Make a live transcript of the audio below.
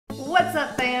What's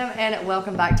up, fam, and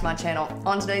welcome back to my channel.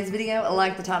 On today's video,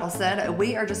 like the title said,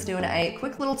 we are just doing a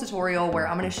quick little tutorial where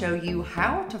I'm going to show you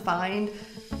how to find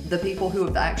the people who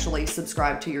have actually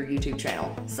subscribed to your YouTube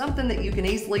channel. Something that you can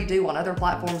easily do on other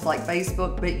platforms like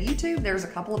Facebook, but YouTube, there's a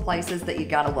couple of places that you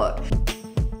gotta look.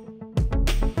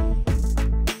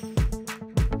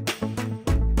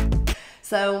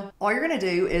 So all you're gonna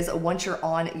do is, once you're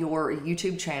on your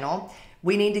YouTube channel,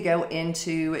 we need to go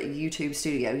into YouTube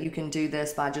Studio. You can do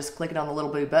this by just clicking on the little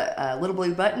blue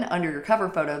button under your cover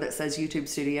photo that says YouTube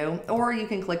Studio, or you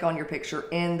can click on your picture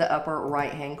in the upper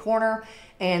right-hand corner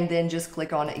and then just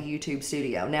click on YouTube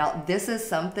Studio. Now, this is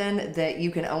something that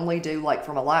you can only do like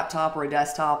from a laptop or a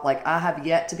desktop. Like, I have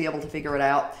yet to be able to figure it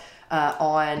out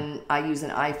I use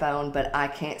an iPhone, but I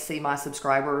can't see my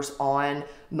subscribers on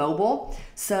mobile.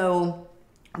 So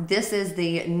this is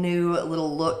the new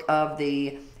little look of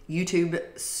the YouTube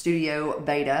Studio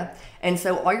Beta. And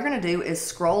so all you're gonna do is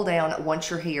scroll down once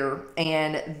you're here,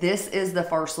 and this is the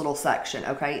first little section,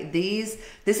 okay?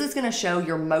 This is gonna show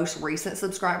your most recent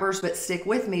subscribers, but stick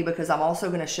with me because I'm also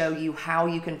gonna show you how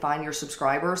you can find your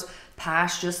subscribers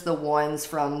past just the ones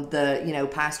from the,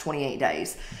 past 28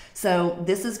 days. So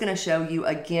this is gonna show you,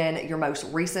 again, your most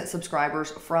recent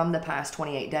subscribers from the past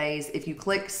 28 days. If you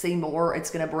click see more, it's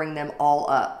gonna bring them all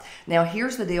up. Now,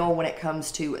 here's the deal when it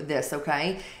comes to this,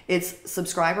 okay? It's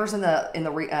subscribers in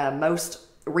the most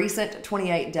recent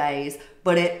 28 days,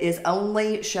 but it is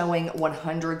only showing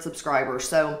 100 subscribers.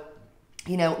 So,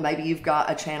 maybe you've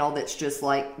got a channel that's just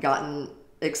like gotten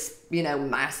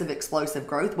massive explosive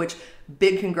growth, which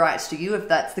big congrats to you if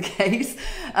that's the case.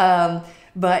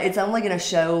 But it's only going to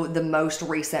show the most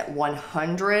recent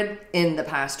 100 in the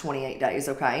past 28 days,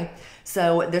 okay?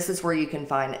 So this is where you can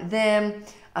find them.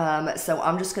 So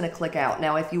I'm just going to click out.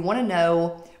 Now, if you want to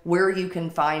know where you can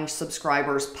find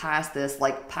subscribers past this,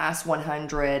 like past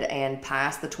 100 and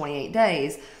past the 28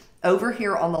 days, over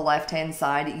here on the left-hand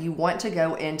side, you want to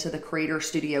go into the Creator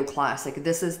Studio Classic.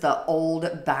 This is the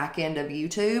old back end of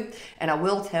YouTube. And I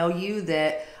will tell you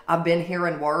that I've been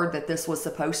hearing word that this was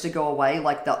supposed to go away,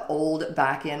 like the old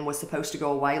back end was supposed to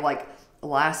go away like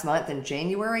last month in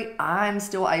January. I'm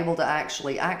still able to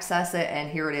actually access it, and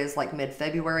here it is like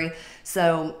mid-February.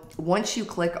 So once you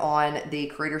click on the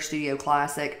Creator Studio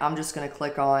Classic, I'm just going to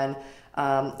click on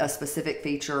a specific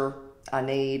feature I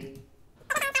need,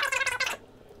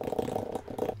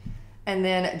 and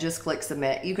then just click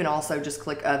submit. You can also just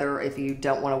click other if you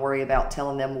don't want to worry about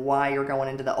telling them why you're going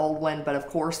into the old one, but of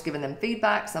course giving them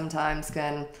feedback sometimes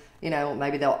can,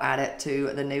 maybe they'll add it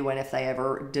to the new one if they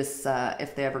ever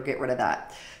get rid of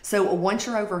that. So once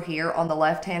you're over here on the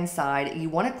left hand side, you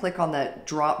want to click on the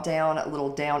drop down little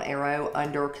down arrow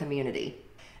under community,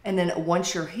 and then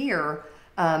once you're here,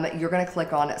 you're going to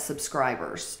click on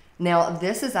subscribers. Now,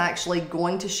 this is actually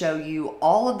going to show you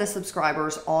all of the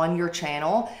subscribers on your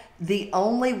channel. The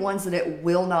only ones that it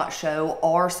will not show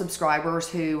are subscribers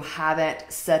who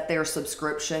haven't set their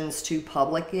subscriptions to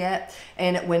public yet.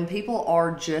 And when people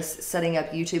are just setting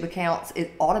up YouTube accounts,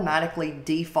 it automatically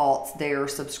defaults their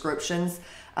subscriptions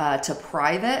to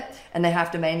private, and they have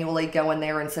to manually go in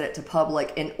there and set it to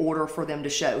public in order for them to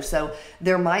show. So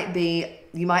you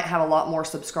might have a lot more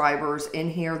subscribers in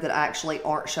here that actually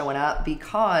aren't showing up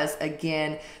because,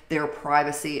 again, their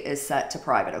privacy is set to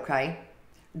private, okay?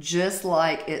 Just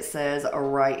like it says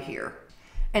right here.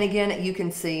 And again, you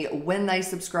can see when they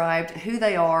subscribed, who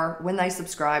they are, when they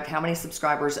subscribed, how many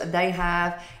subscribers they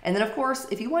have. And then of course,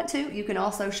 if you want to, you can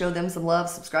also show them some love,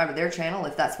 subscribe to their channel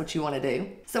if that's what you want to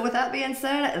do. So with that being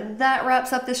said, that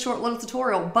wraps up this short little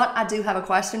tutorial, but I do have a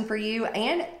question for you,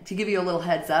 and to give you a little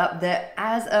heads up that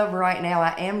as of right now,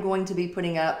 I am going to be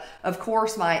putting up, of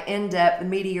course, my in-depth,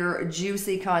 meatier,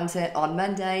 juicy content on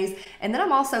Mondays. And then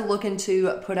I'm also looking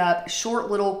to put up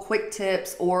short little quick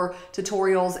tips or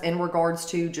tutorials in regards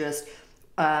to just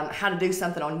how to do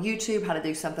something on YouTube, how to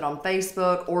do something on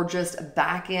Facebook, or just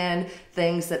back end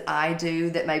things that I do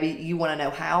that maybe you want to know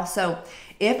how. So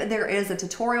if there is a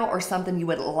tutorial or something you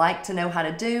would like to know how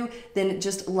to do, then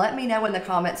just let me know in the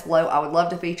comments below. I would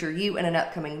love to feature you in an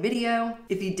upcoming video.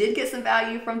 If you did get some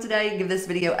value from today, give this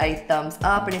video a thumbs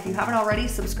up. And if you haven't already,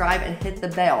 subscribe and hit the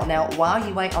bell. Now, while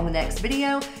you wait on the next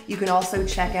video, you can also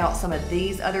check out some of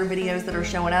these other videos that are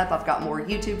showing up. I've got more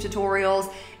YouTube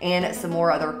tutorials and some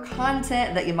more other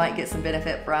content that you might get some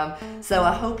benefit from. So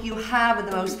I hope you have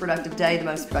the most productive day, the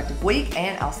most productive week,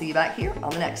 and I'll see you back here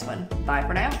on the next one. Bye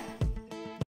for now.